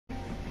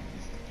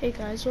Hey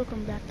guys,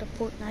 welcome back to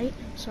Fortnite.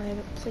 Sorry I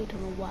haven't played in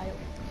a while.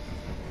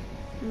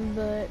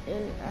 But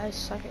I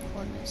suck at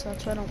Fortnite, so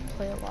that's why I don't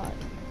play a lot.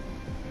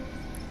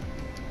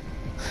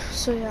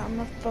 So yeah, I'm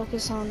gonna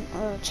focus on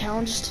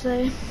challenges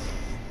today.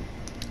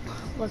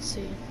 Let's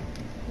see.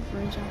 I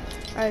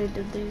already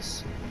did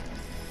these.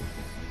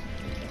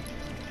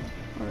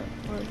 What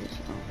are these?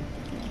 Oh,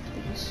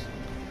 yeah, these.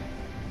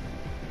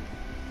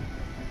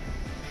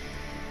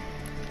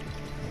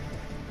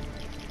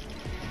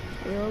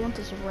 I really want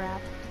this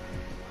wrap.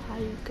 How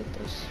do you get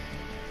this?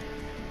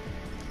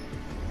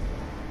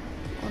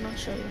 I'll not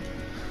show you.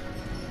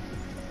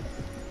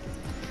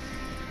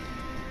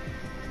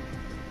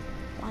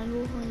 Find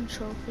Wolverine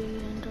trophy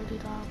and dirty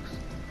dogs.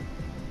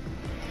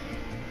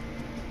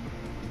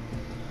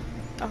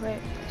 Okay,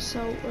 so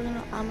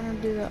I'm gonna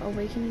do the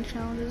awakening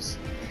challenges.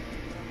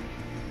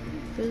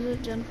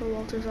 Visit Jennifer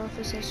Walters'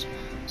 office.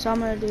 So I'm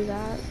gonna do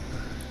that.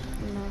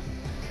 I'm gonna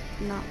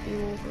not be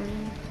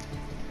Wolverine.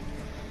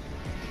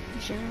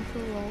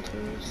 Jennifer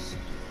Walters.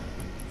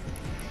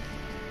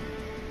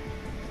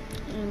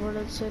 And what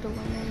did it say to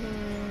land?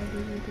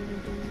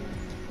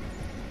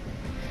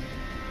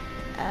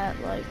 At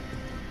like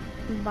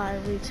by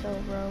retail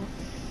row.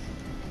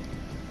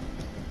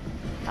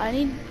 I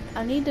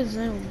need to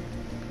zoom.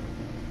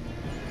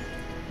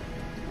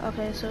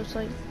 Okay, so it's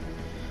like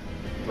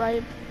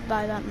right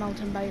by that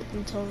mountain by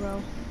retail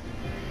row.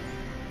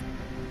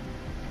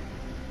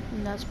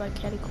 And that's by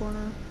Caddy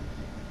Corner.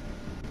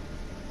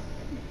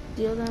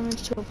 Deal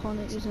damage to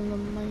opponent using the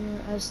menu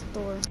as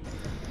Thor.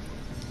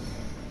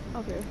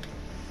 Okay.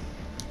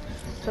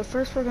 So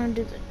first we're gonna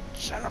do the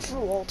Jennifer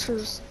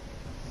Walters.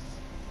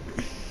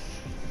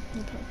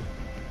 Okay.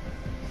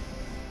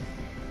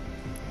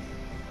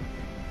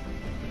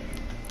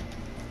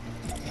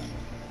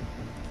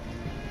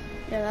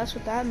 Yeah, that's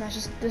what that match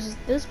is.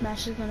 This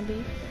match is gonna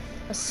be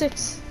a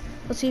 6.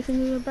 Let's see if we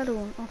can do a better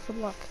one. Oh, for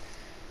luck.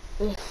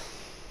 Ugh.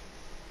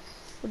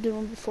 We'll do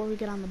one before we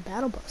get on the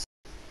battle bus.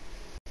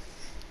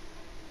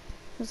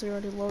 Because they're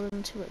already loaded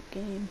into a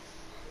game.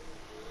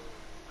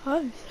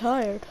 I'm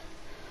tired.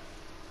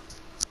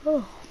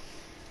 Oh.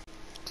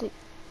 It's like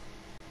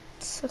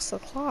 6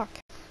 o'clock.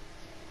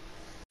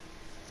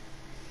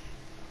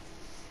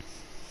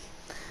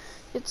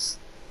 It's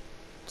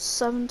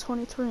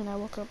 7:23 and I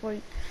woke up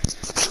like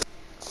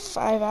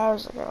 5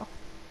 hours ago.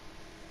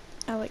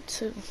 I like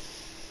 2.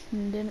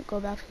 And didn't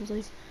go back to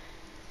sleep.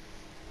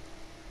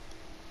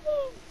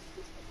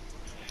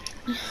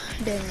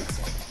 Dang it.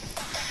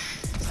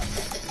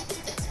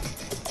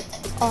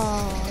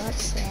 Oh,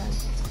 that's sad.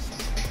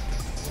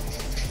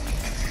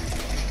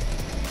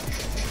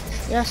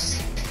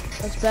 Yes,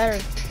 that's better.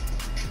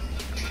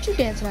 What you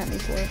dancing at me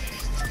for?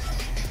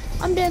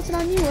 I'm dancing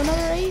on you,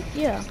 another 8?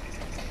 Yeah.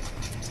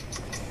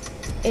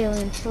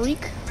 Alien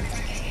freak.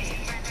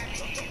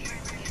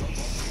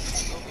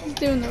 I'm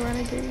doing the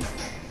renegade.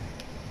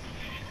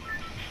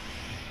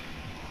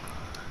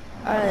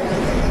 Alright,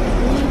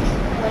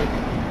 like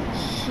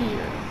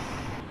here.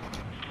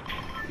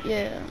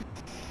 Yeah.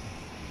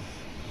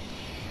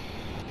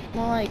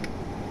 More like.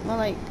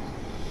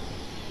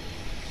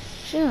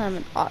 She doesn't have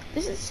an office.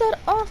 This is said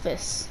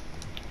office.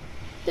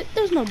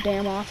 There's no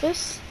damn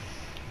office.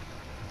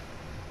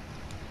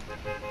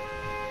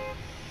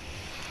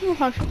 Don't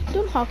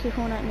honk your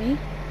horn at me,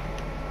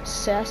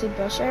 sassy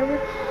bus driver.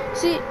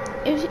 See,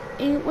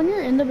 when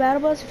you're in the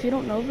battle bus, if you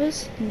don't know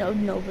this, if you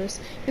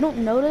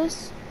don't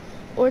notice,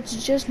 or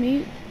it's just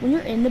me, when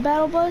you're in the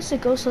battle bus, it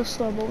goes so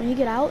slow, but when you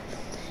get out,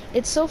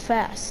 it's so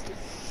fast.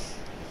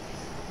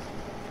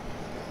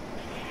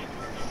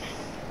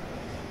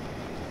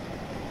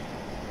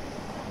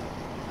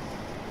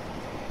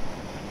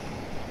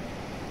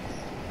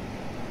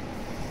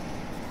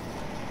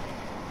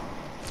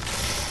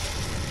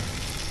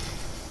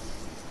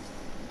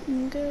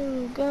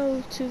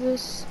 Go to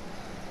this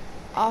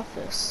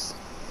office.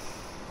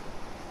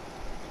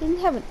 She didn't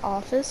have an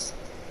office.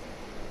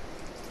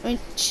 I mean,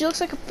 she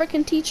looks like a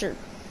freaking teacher.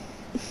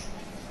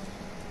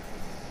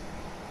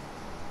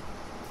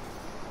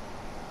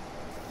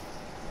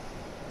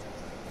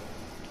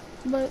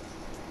 But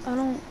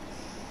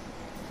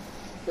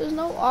there's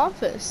no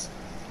office.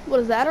 What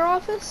is that, her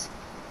office?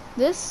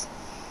 This?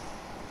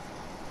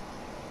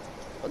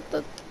 What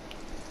the,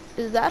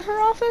 is that her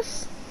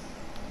office?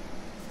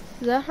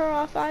 Is that her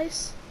off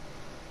ice?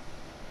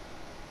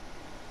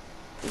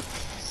 It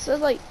says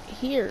like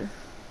here.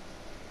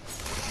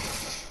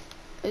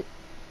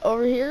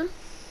 Over here?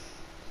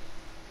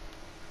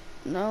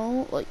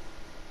 No, like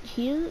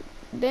here?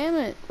 Damn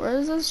it, where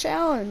is this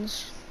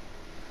challenge?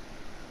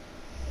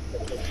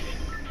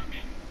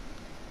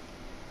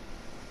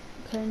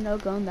 Okay, no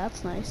gun,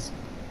 that's nice.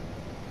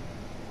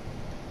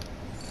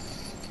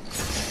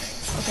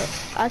 Okay,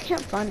 I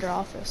can't find her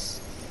office.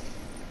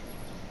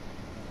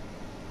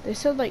 They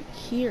said like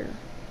here.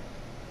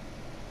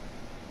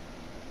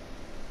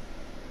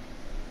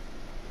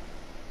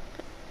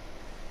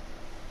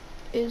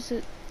 Is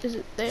it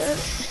there?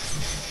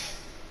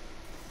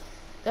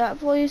 That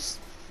place?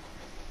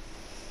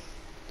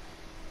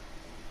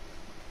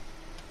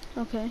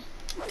 Okay.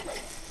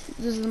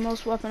 This is the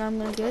most weapon I'm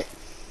gonna get.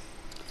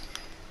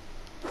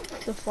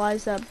 The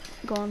flies that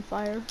go on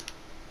fire.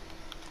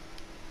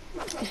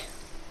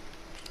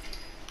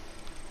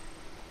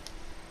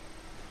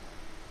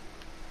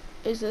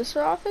 Is this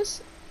her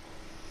office?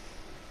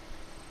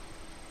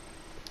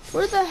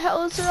 Where the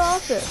hell is her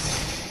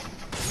office?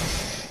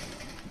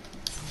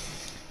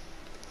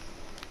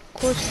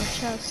 Of course, no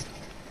chest.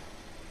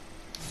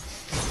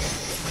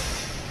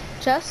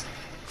 Chest?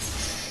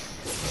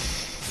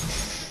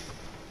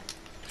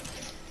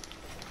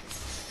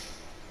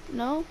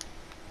 No?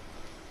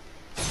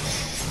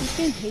 This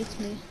game hates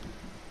me.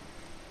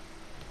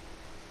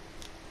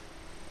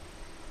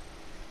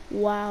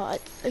 Wow,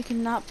 I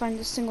cannot find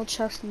a single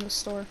chest in the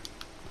store.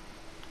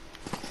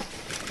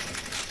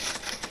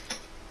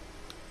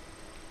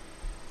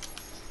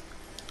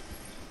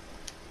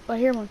 Oh, I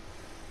hear one.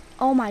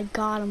 Oh my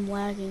god, I'm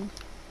lagging.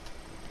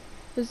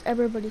 Does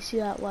everybody see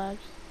that lag?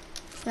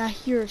 And I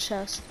hear a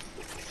chest.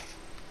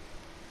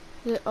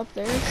 Is it up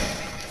there?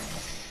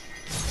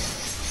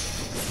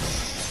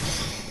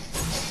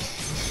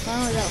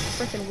 Finally got a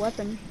freaking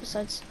weapon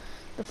besides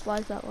the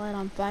flies that light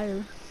on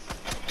fire.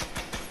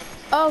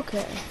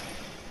 Okay.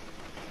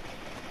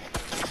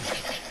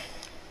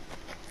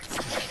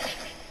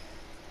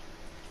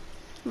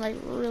 Like,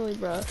 really,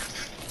 bro?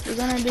 You're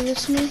gonna do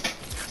this to me?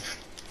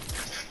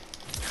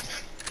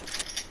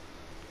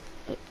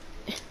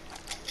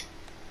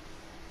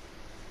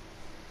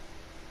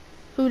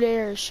 Who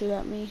dares shoot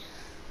at me?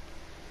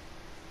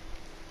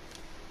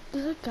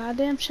 There's a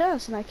goddamn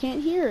chest and I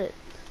can't hear it.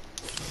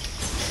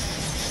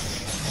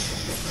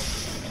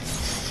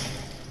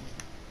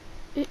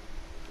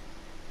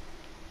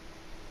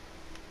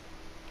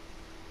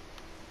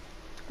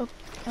 Oh,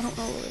 I don't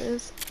know what it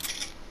is.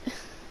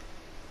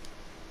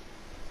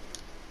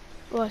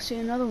 Oh, I see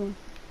another one.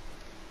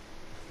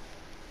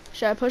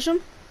 Should I push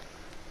him?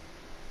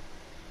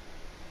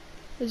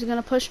 Is he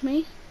gonna push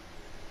me?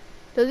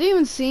 Does he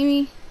even see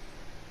me?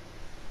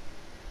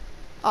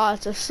 Oh,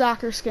 it's a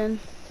soccer skin.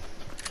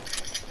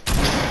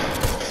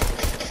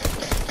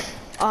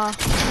 You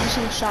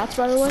see the shots,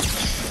 by the way?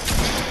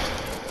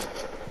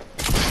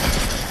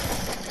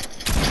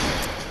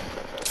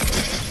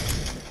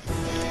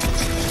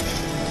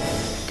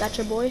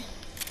 Gotcha, boy.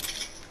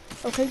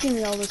 Okay, give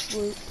me all this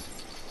loot.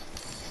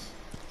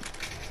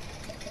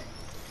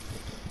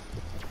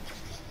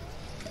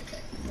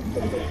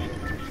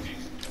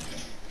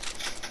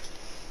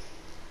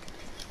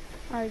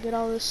 Alright, get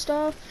all this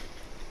stuff.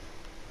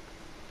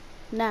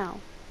 Now,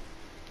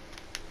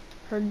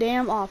 her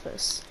damn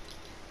office.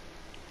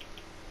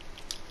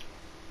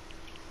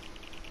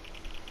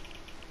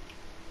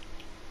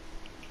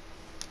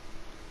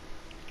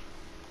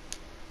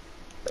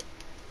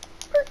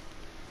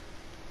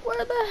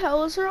 Where the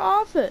hell is her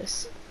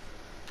office?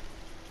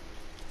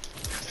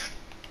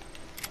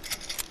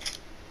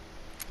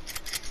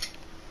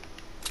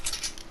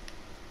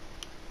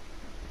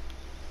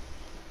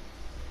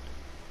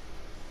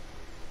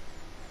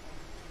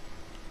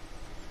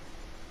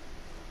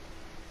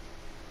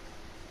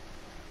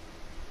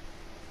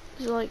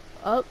 Is it like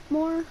up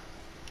more?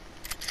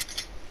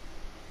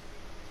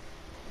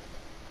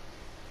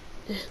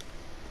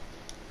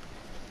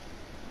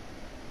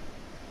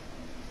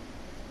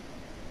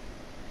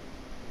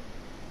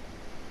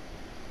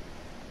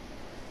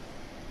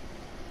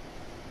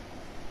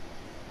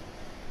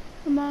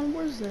 Come on,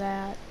 where's it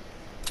at?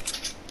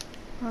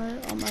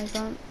 Alright, oh my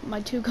gun,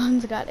 my two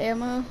guns got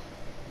ammo.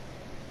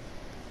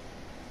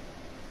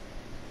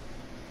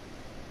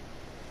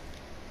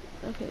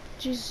 Okay,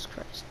 Jesus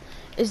Christ.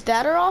 Is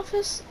that her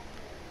office?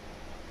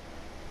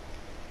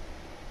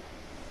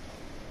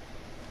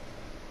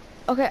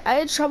 Okay, I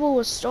had trouble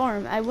with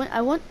Storm. I went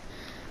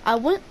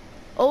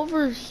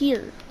over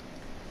here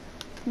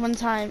one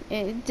time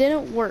and it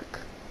didn't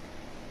work.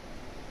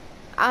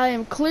 I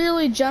am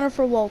clearly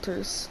Jennifer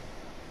Walters.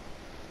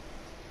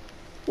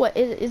 What,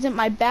 isn't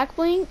my back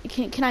bling?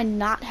 Can I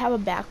not have a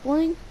back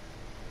bling?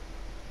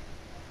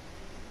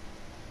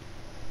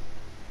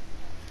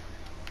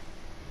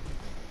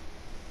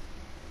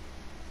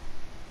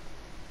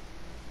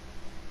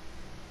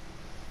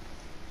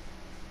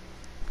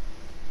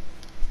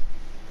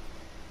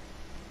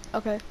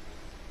 Okay.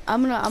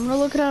 I'm gonna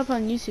look it up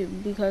on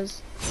YouTube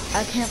because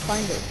I can't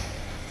find it.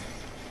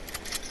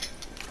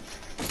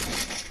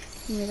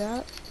 Give me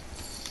that.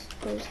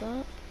 Close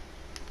that.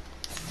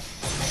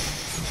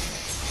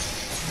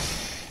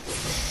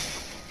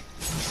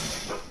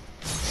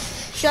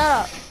 Shut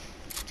up!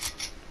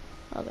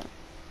 Okay.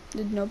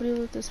 Did nobody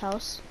loot this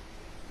house?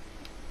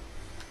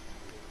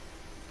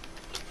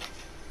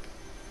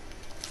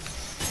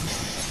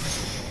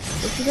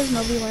 It's because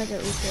nobody lands at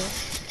retail.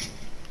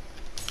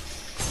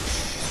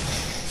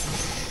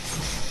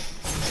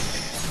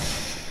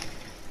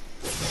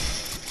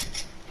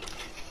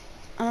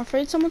 I'm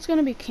afraid someone's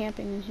gonna be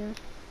camping in here.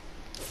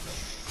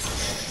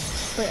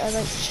 Wait, I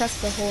like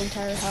checked the whole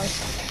entire house.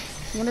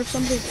 I wonder if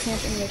somebody's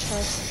camping their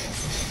chest.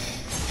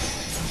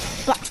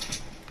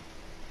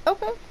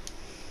 Okay.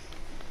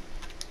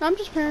 I'm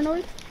just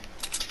paranoid.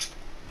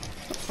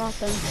 What's wrong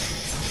then?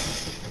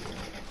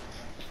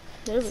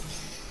 There we go.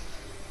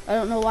 I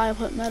don't know why I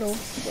put metal,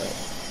 but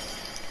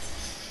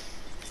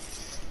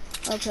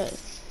okay.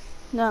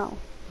 Now,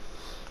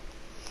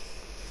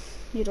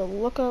 need to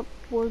look up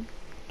where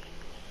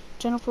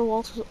Jennifer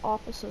Walters'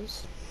 office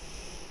is.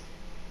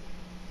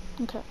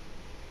 Okay.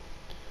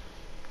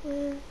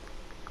 Where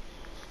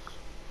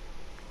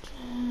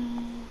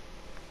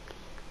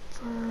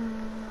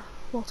Jennifer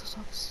Walters'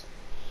 office?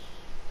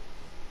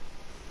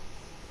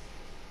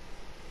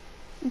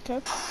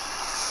 Okay.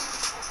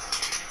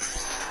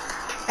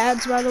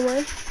 Ads, by the way. Yo,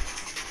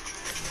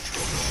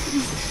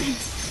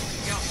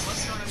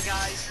 what's going on,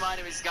 guys? My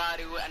name is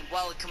Garu, and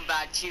welcome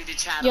back to the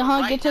channel.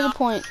 Johan, right get to now, the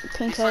point, the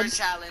Pinkhead. first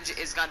challenge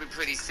is gonna be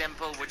pretty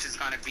simple, which is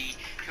gonna be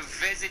to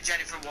visit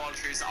Jennifer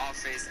Walters'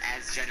 office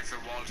as Jennifer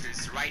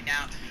Walters. Right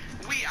now,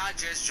 we are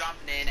just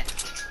dropping in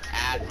at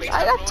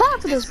I got time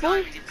for this, is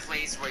gonna boy. be the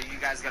place where you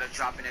guys gotta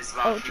drop in as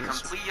well Oh, to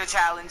geez. complete your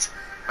challenge.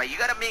 But you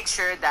gotta make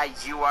sure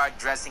that you are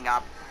dressing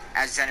up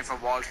as Jennifer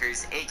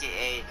Walters,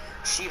 aka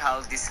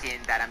She-Hulk, the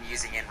skin that I'm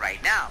using in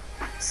right now.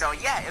 So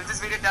yeah, if this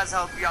video does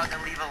help you out, then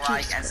leave a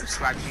like and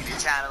subscribe to the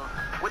channel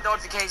with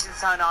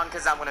notifications turned on,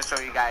 because I'm going to show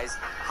you guys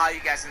how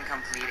you guys can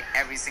complete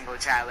every single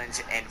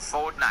challenge in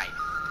Fortnite.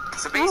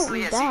 So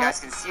basically, as you guys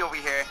can see over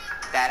here,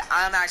 that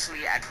I'm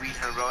actually at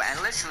Retail Row,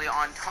 and literally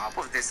on top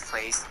of this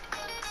place,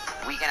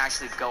 we can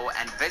actually go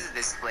and visit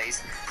this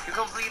place to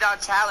complete our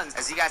challenge.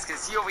 As you guys can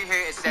see over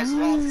here, it says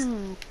Walters.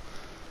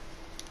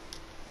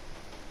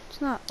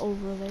 It's not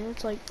over there,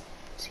 it's like,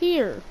 it's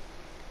here.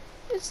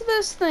 It's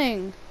this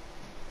thing.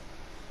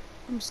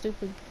 I'm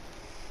stupid.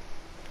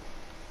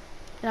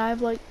 And I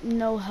have like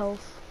no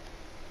health.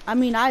 I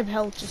mean, I have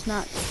health, just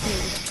not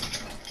here.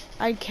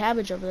 I had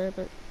cabbage over there,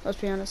 but let's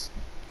be honest.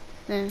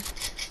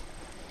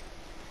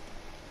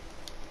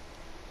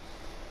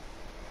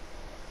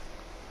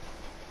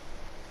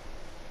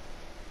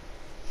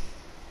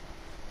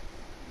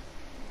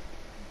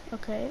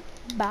 Okay,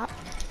 bop.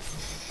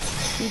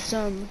 Need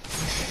some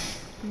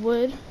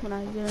wood when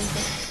I get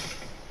into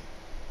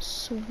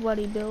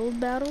sweaty build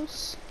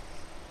battles.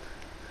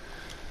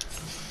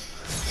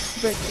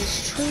 Break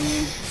this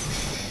tree.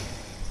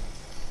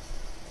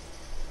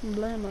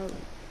 Blammo.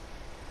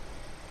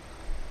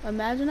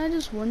 Imagine I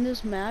just win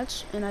this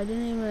match and I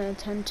didn't even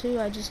intend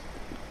to. I just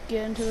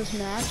get into this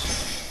match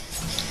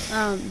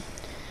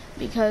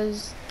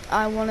because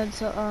I wanted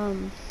to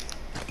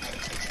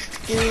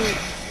do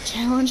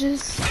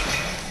challenges.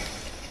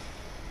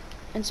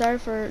 And sorry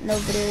for no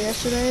video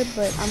yesterday,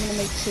 but I'm gonna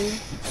make 2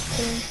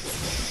 today.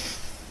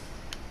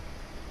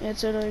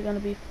 It's literally gonna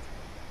be,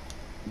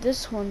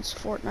 this one's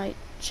Fortnite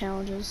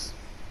challenges.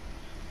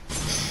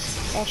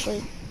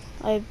 Actually,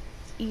 I have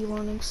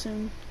e-learning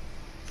soon,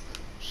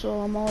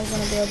 so I'm only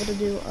gonna be able to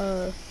do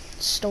a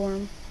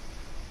storm.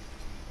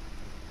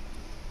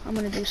 I'm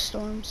gonna do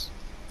storms,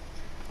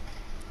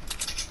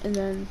 and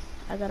then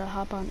I gotta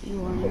hop on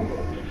e-learning.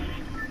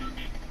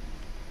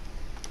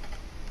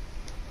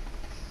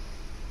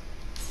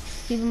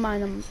 Keep in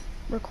mind, I'm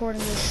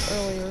recording this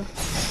earlier.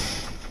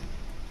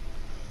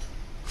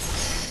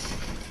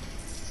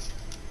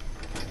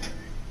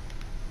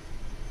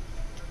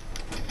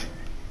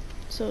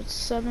 So it's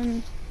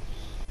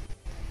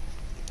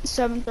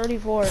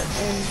 7:34,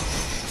 and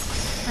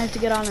I have to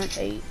get on at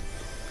 8.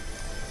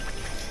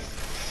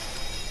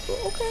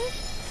 Okay.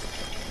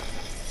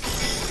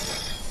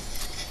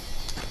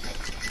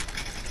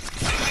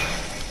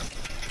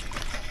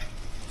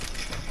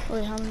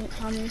 Wait, how many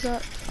is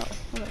that? Oh,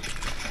 okay.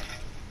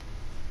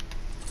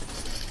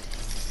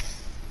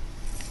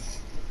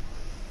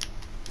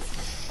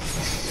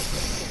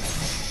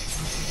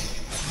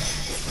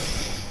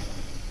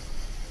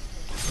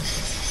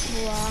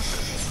 Block.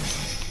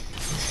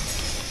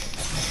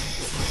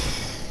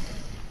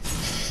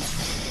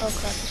 Oh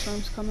crap, the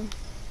storm's coming.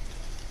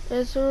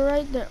 It's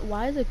right there.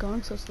 Why is it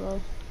going so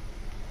slow?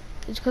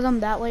 It's because I'm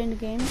that way in the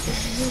game.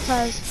 It's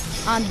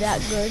because I'm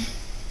that good.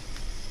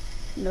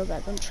 No,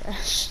 guys, I'm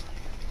trash.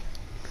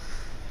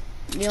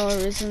 The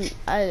only reason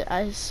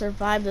I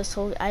survived this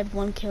whole, I have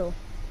 1 kill.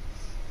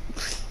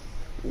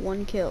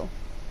 1 kill.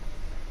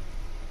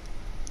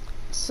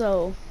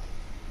 So,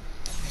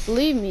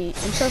 believe me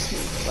and trust me,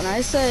 when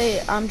I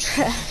say I'm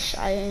trash,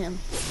 I am.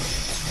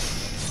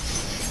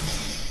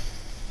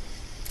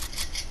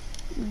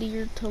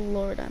 Dear to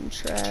Lord, I'm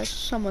trash.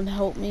 Someone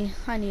help me.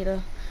 I need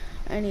a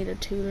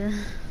tutor.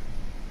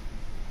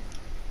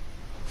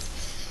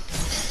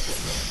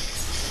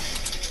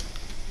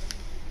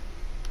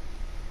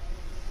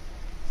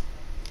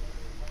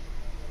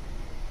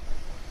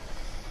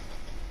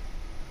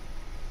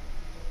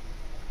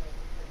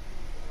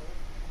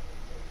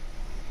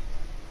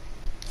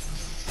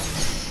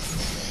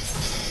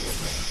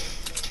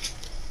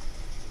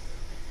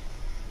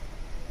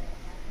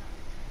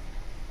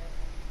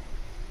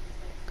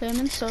 Okay, I'm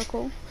in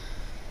circle.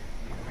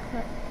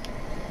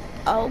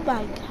 Oh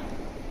my god.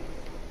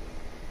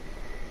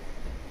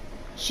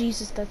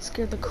 Jesus, that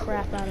scared the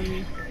crap out of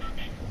me.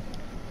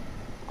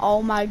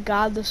 Oh my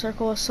god, the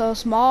circle is so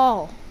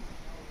small.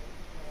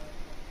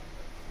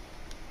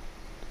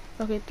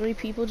 Okay, 3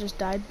 people just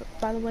died,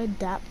 by the way,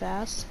 that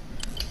fast.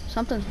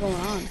 Something's going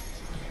on. I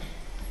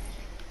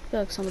feel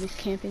like somebody's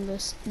camping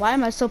this. Why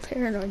am I so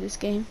paranoid in this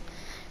game?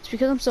 It's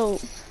because I'm so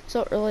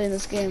early in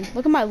this game.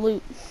 Look at my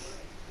loot.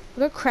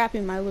 Look how crappy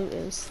my loot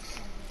is.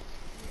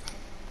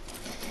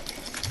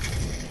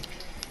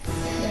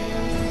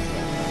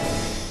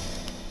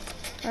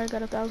 I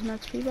got 1,000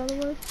 XP by the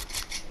way.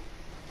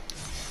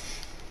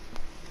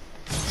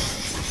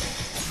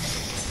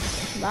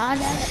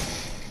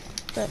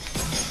 But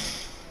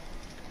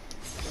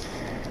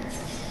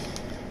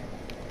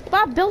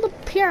Bob, build a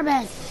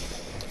pyramid.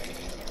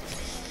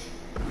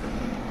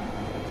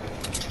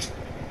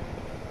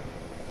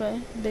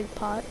 Okay, big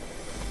pot.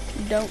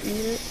 Don't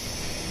need it.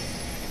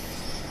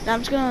 Now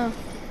I'm just gonna.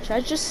 Should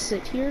I just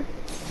sit here?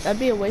 That'd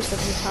be a waste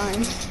of your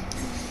time.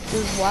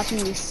 Just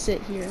watching me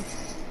sit here.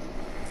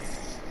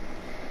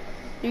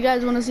 You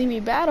guys want to see me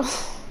battle?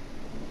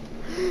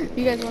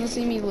 You guys want to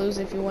see me lose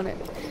if you want it.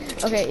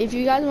 Okay, if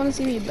you guys want to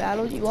see me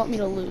battle, you want me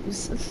to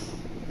lose.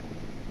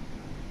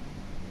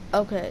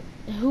 Okay,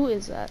 who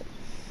is that?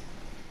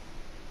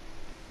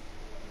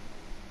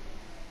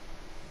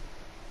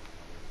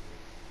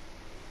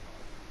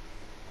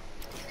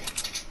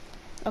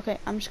 Okay,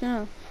 I'm just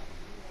gonna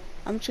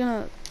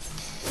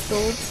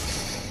build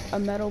a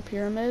metal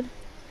pyramid.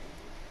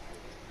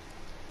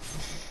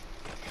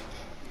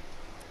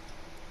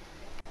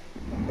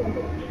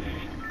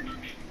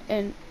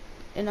 And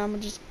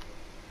I'm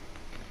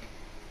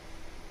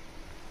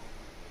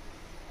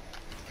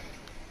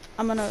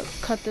gonna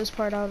cut this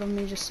part out of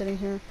me just sitting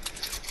here.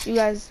 You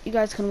guys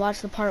can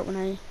watch the part when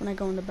I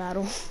go into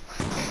battle.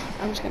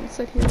 I'm just gonna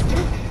sit here.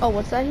 Oh,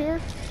 what's that here?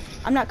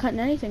 I'm not cutting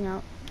anything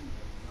out.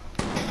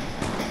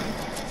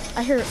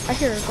 I hear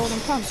a golden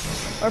pump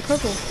or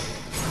purple.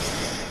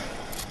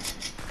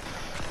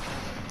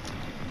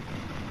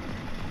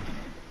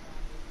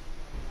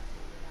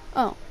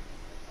 Oh.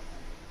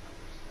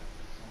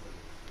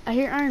 I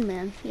hear Iron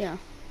Man, yeah.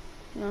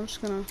 I'm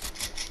just gonna...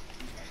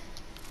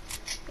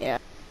 Yeah.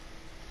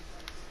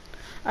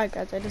 Alright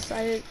guys, I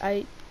decided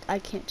I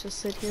can't just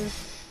sit here.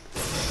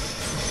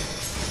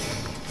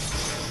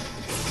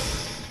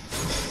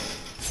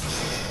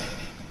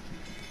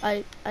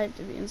 I have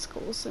to be in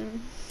school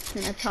soon.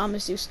 And I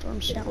promise you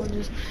storm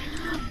challenges.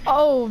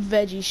 Oh,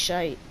 veggie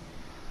shite.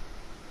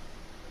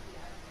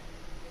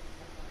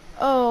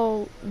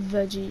 Oh,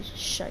 veggie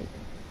shite.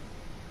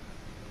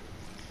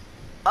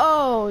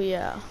 Oh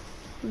yeah,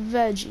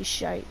 veggie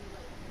shite.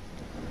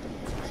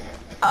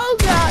 Oh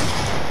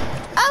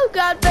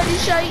god, veggie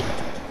shite.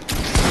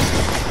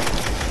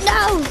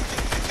 No.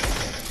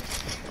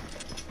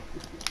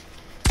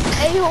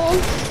 A-hole.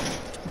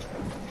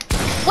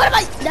 What am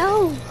I?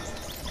 No.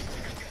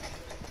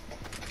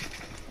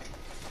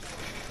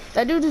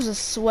 That dude is a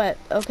sweat,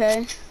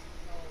 okay?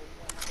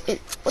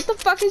 What the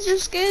fuck is your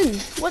skin?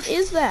 What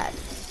is that?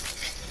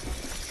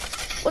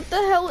 What the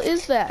hell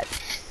is that?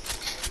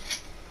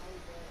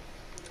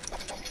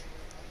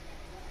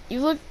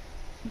 You look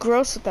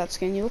gross with that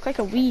skin. You look like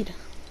a weed.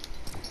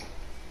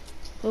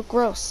 You look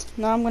gross.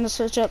 Now I'm gonna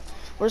search up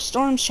where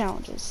storm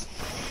challenges.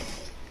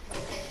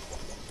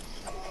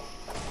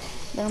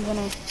 Then I'm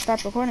gonna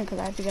stop recording because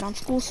I have to get on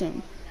school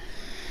soon.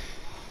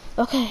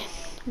 Okay,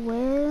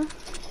 where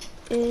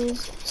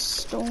is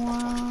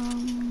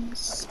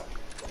storms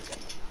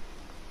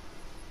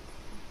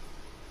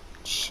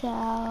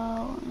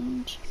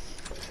challenge?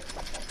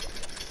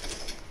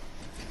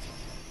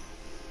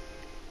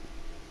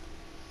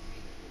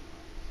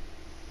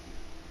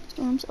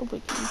 Storms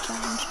Awakening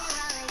Challenge.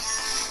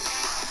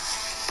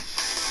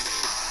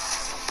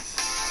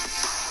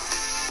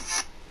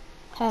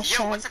 Hashtag.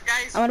 Yo, what's up,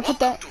 guys? I'm gonna put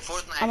that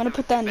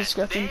in the Today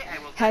description. I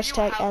will tell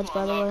Hashtag you how ads, to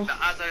by the way. unlock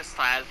the other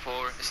style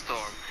for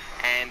Storm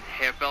and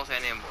her belt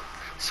and emote.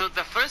 So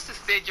the first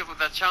stage of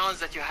the challenge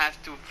that you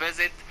have to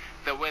visit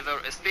the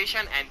weather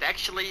station, and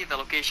actually the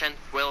location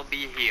will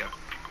be here.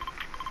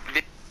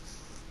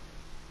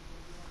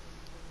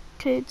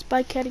 Okay, it's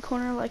by Catty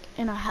Corner, like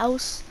in a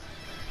house.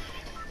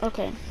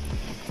 Okay.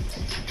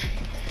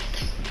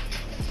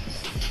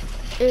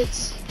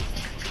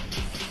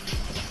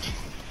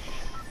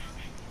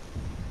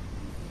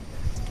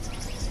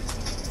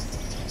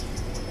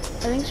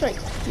 I think it's right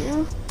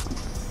here.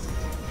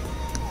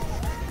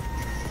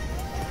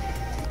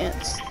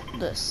 It's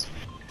this.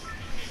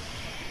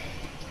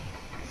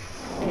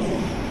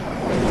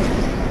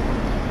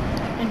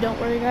 And don't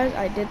worry guys,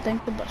 I did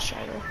thank the bus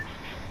driver.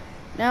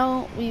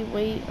 Now we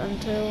wait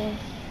until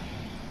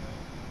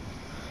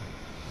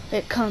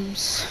it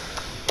comes.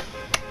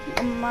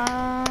 Come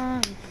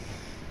on.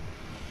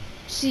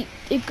 See,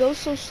 it goes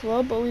so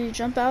slow, but when you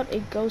jump out,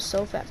 it goes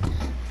so fast.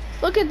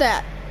 Look at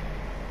that.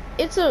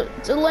 It's a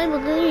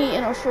Lamborghini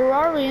and a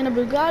Ferrari and a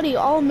Bugatti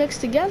all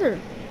mixed together.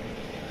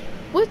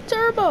 With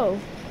turbo.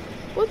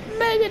 With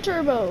mega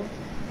turbo.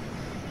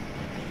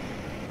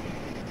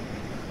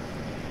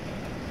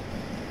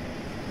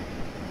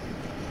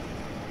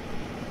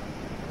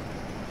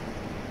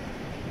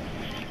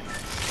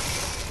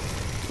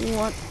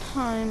 What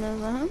time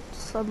is it?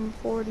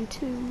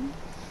 7:42.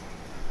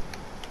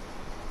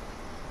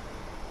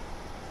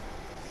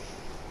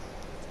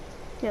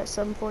 Yeah,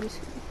 7:40.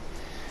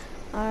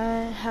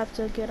 I have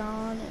to get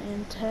on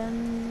in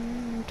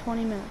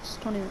 20 minutes.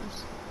 20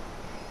 minutes.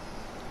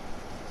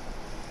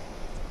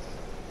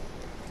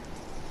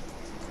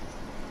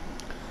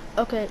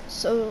 Okay,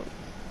 so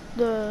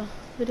the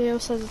video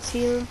says it's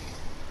here.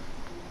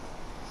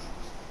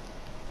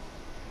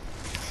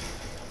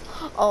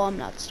 Oh, I'm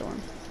not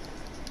Storm.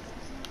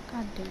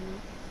 God damn it.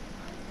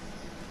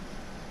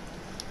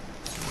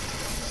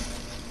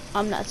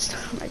 I'm not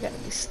Storm. I gotta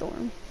be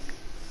Storm.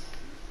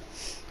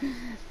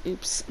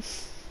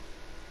 Oops.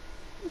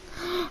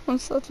 I'm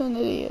such an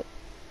idiot.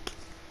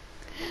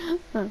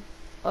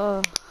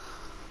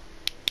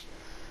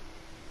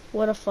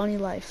 What a funny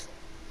life.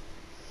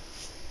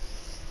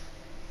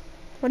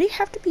 Why do you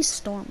have to be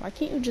Storm? Why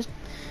can't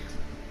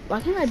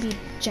I be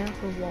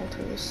Jennifer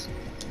Walters?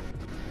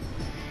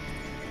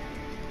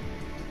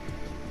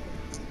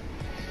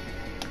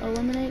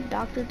 Eliminate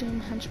Dr. Doom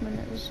henchman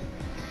as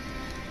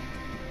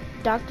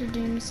Dr.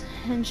 Doom's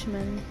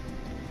henchman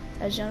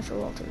as Jennifer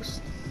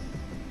Walters.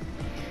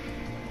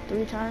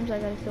 3 times, I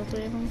gotta kill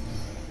 3 of them.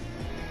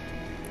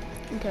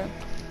 Okay.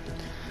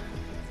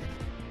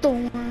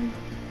 Thorn.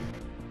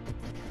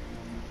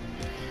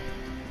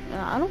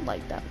 I don't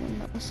like that one,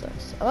 that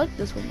sucks. I like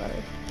this one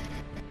better.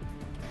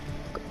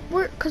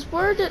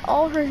 Where did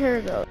all her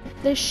hair go?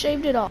 They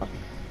shaved it off.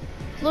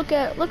 Look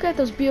at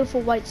those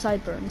beautiful white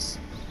sideburns.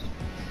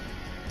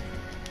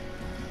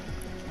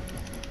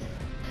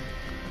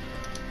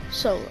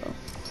 Solo.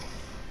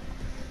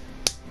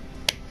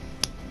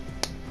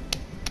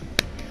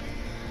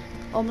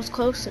 Almost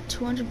close to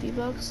 200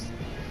 V-Bucks.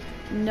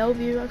 No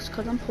V-Bucks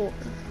because I'm poor.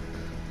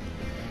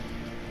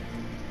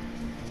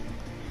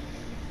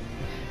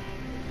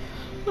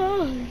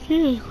 Oh,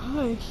 Jesus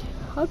Christ.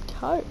 I'm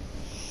tired.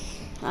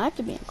 I have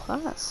to be in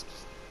class.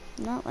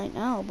 Not right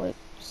now, but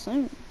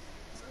soon.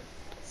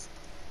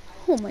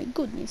 Oh my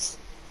goodness.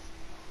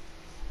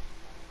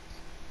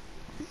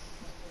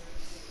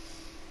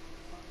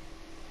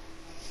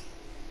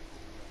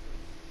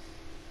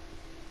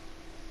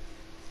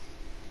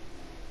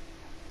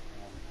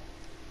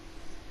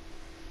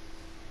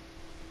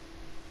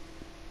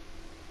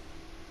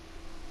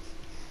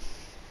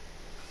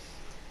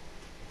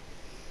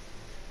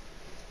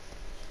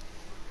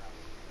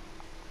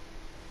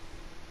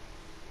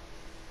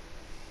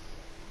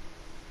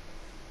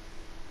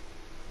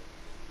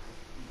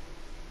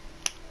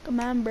 Come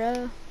on,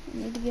 bruh. I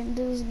need to get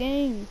into this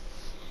game.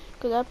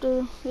 Because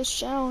after this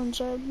challenge,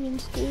 I'll be in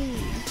school.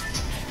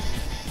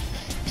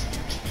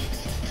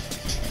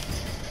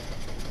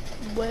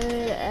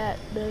 Where at,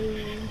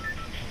 dude?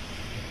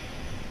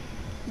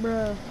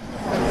 Bruh.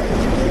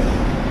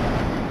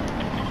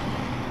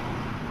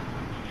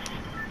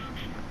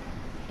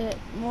 It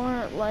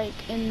more like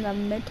in the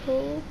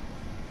middle.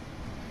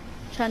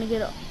 Trying to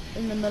get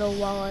in the middle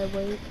while I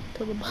wait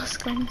till the bus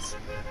comes.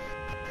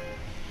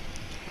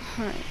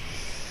 Alright.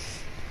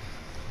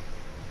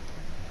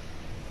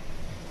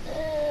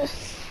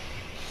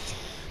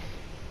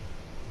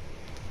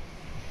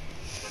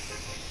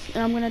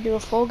 And I'm gonna do a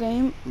full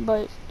game,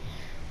 but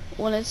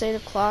when it's 8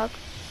 o'clock,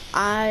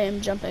 I am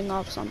jumping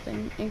off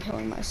something and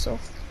killing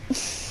myself.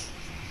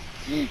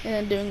 And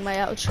then doing my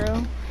outro,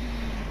 and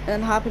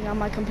then hopping on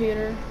my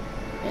computer,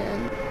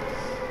 and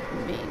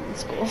being in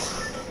school.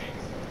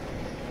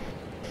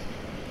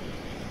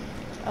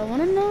 I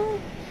wanna know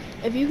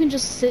if you can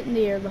just sit in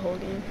the air the whole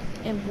game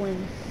and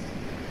win.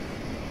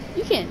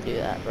 You can't do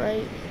that,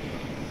 right?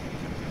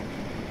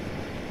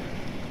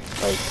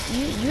 Like,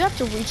 you have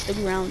to reach the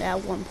ground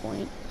at one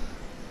point.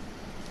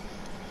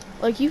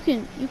 Like, you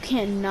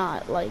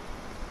cannot, like,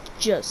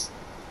 just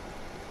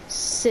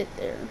sit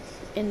there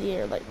in the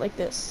air like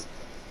this.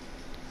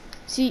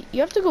 See, you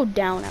have to go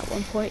down at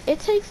one point.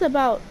 It takes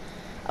about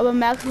a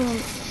maximum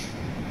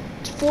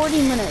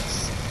 40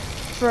 minutes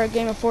for a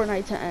game of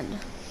Fortnite to end.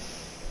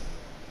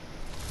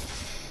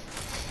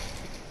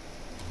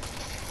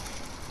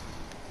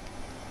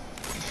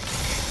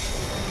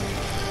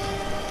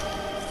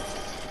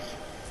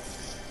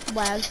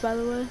 Lags, by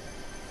the way.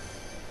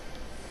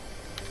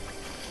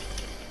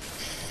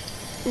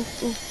 Ooh,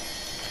 ooh.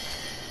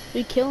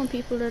 We killing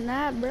people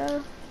tonight,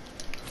 bro.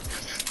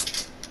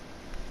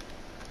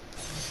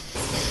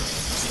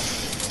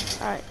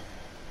 Alright.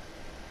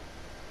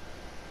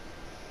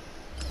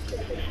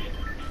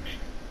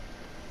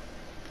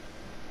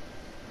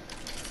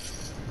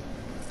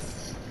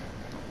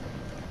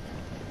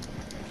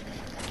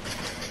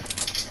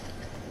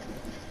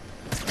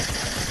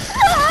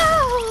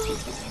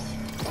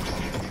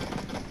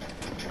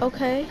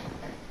 Okay.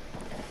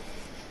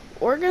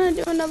 We're gonna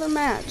do another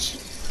match.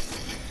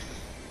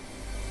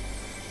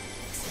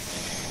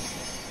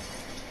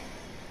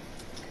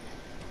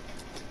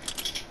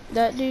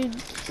 That dude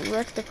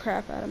wrecked the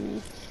crap out of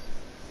me.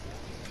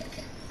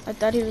 I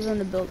thought he was in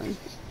the building.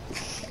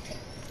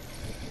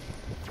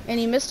 And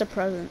he missed a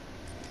present.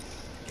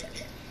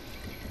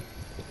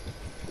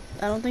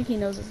 I don't think he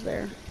knows it's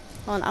there.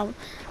 Hold on,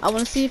 I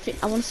want to see if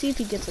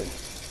he gets it.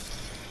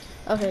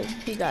 Okay,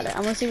 he got it. I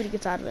want to see what he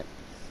gets out of it.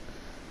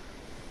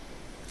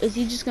 Is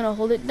he just gonna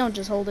hold it? Don't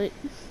just hold it.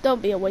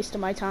 Don't be a waste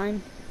of my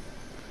time.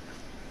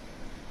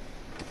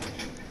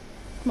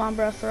 Come on,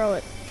 bro, throw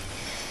it.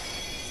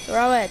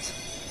 Throw it.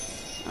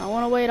 I don't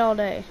want to wait all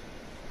day.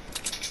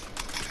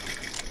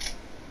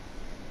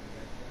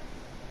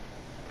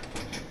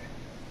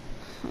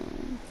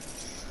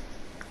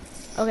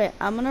 Okay,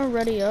 I'm gonna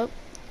ready up,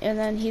 and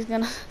then he's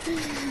gonna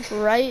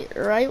right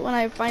when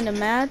I find a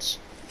match,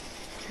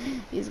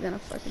 he's gonna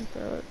fucking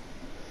throw it.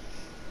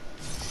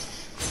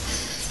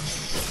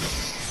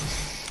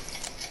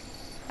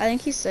 I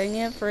think he's saying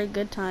it for a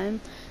good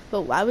time,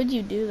 but why would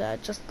you do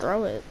that? Just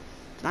throw it.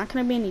 It's not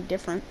gonna be any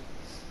different.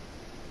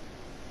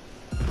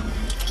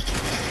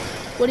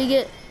 What do you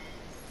get?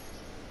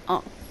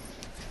 Oh,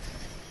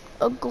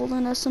 a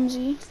golden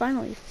SMG.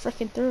 Finally,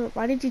 freaking threw it.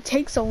 Why did you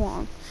take so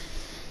long?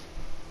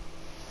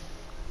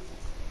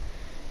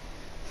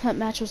 That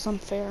match was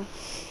unfair.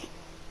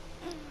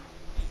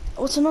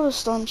 What's another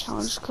storm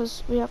challenge?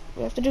 Because we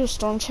have to do a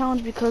storm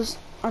challenge because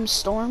I'm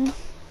Storm.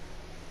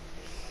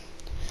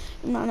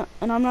 And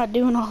I'm not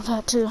doing all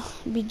that to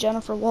be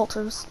Jennifer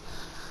Walters.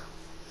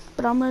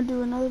 But I'm gonna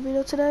do another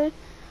video today.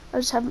 I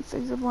just haven't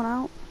figured one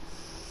out.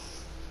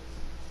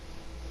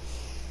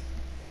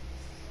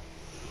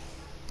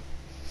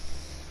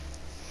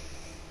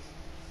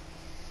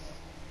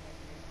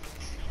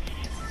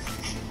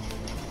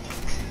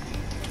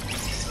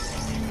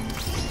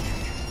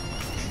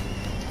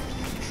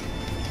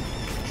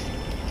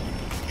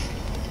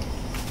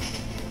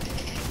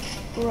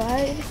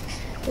 Ride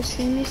the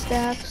steamy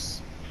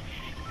stacks.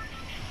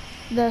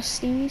 The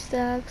steamy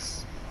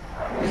stacks.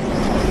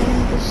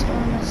 And the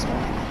storm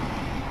stack.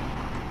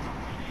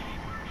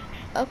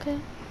 Okay.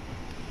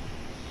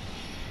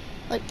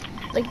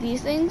 Like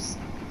these things?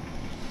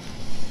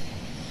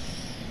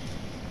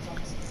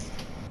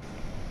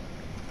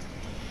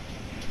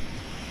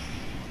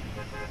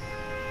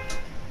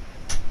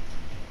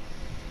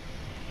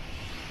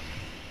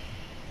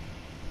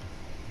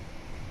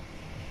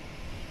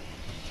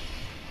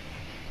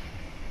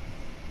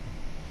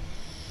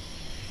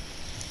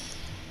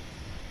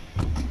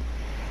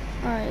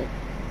 Alright.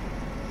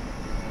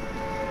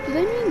 Do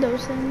they mean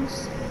those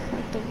things?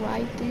 Like the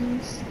ride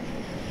things?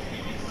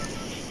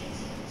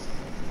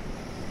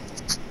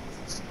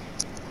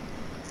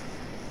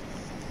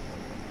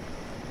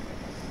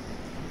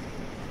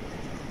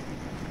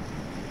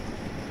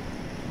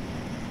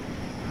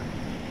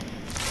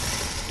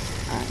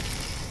 Alright.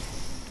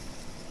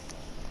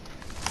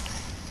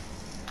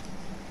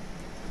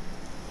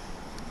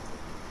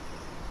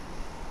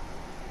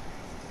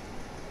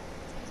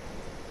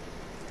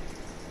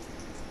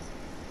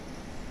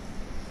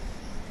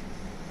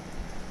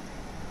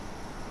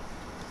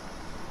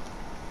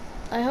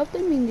 I hope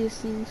they mean these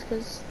things,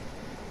 because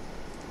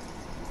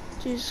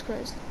Jesus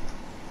Christ.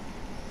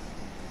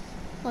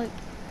 Like,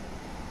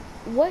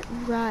 what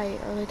ride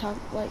are they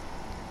talking? Like,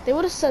 they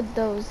would have said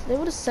those. They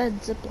would have said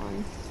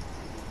zipline.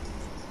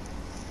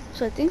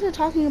 So I think they're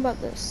talking about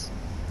this.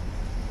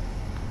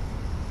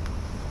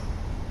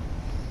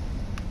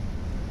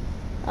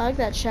 I like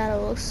that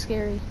shadow. It looks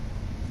scary.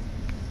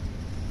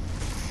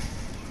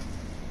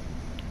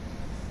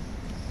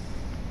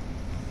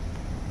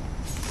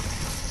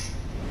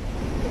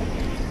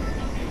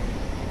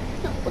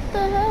 What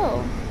the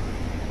hell?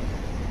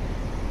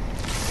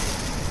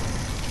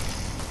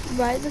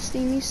 Ride the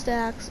steamy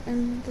stacks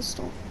in the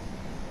storm.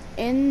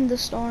 In the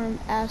storm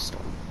as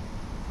storm.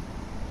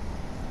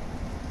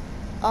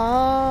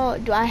 Oh,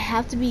 do I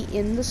have to be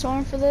in the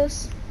storm for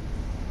this?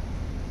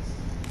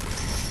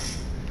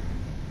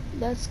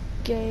 That's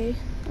gay.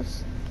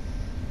 That's...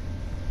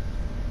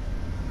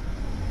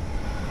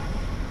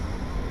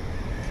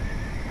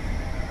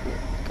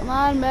 Come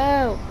on,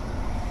 Mo.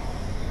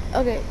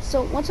 Okay,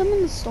 so once I'm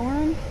in the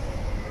storm,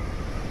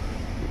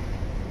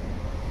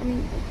 I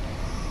mean,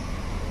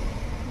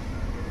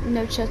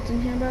 no chest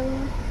in here, by the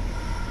way,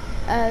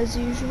 as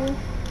usual.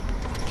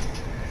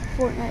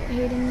 Fortnite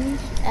hating me,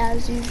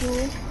 as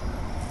usual.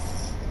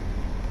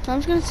 So I'm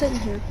just gonna sit in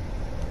here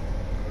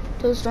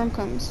till the storm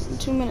comes in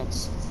 2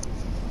 minutes.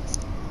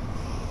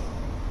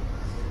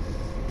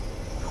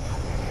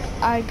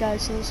 Alright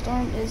guys, so the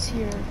storm is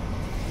here.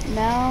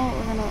 Now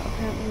we're gonna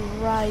apparently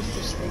ride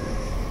this thing.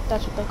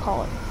 That's what they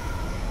call it.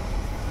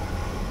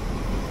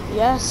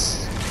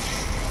 Yes.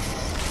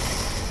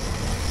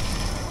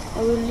 I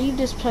will leave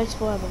this place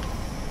forever.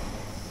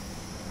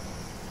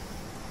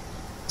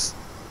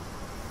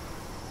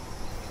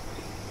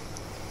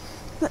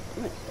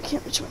 I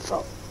can't reach my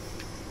phone.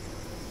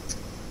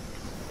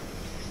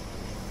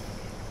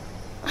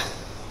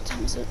 What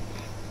time is it?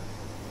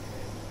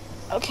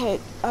 Okay,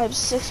 I have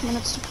 6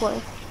 minutes to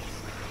play.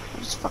 I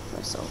just fucked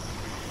myself.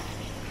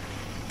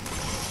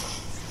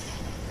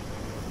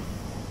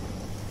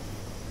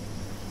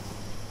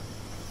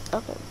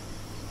 Okay.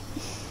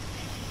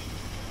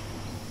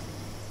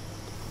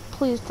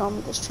 Please tell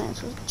me this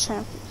transfers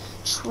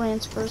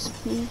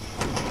me.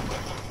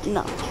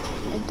 No,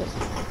 it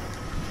doesn't.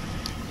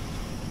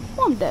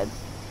 Well, I'm dead.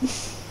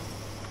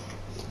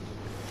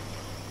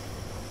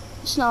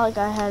 It's not like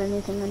I had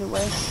anything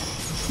anyway.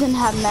 didn't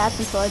have mats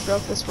until I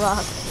broke this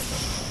rock.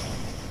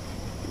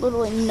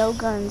 Literally no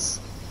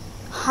guns.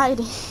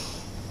 Hiding.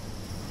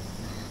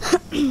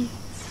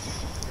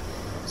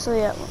 So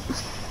yeah.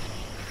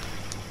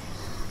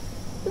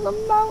 There's a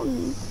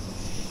mountain.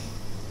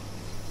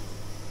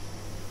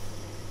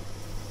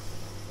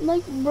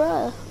 Like,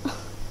 bruh.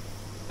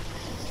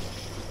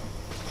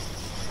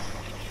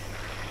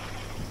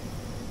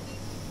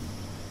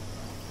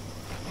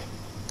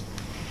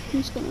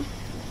 I'm just gonna.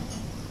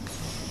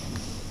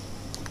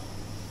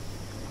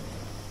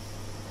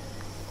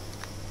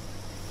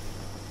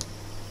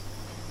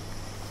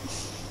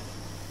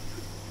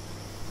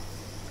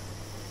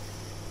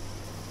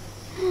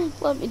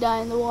 Let me die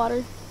in the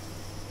water.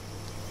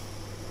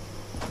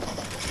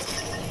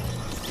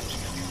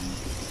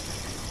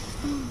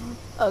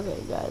 Okay,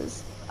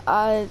 guys.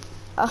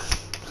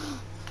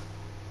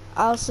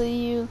 I'll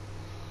see you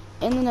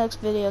in the next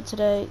video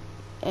today,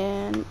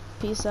 and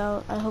peace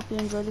out. I hope you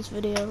enjoyed this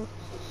video.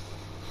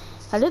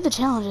 I did the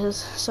challenges,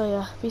 so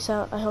yeah, peace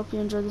out. I hope you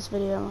enjoyed this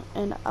video,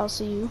 and I'll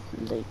see you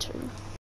later.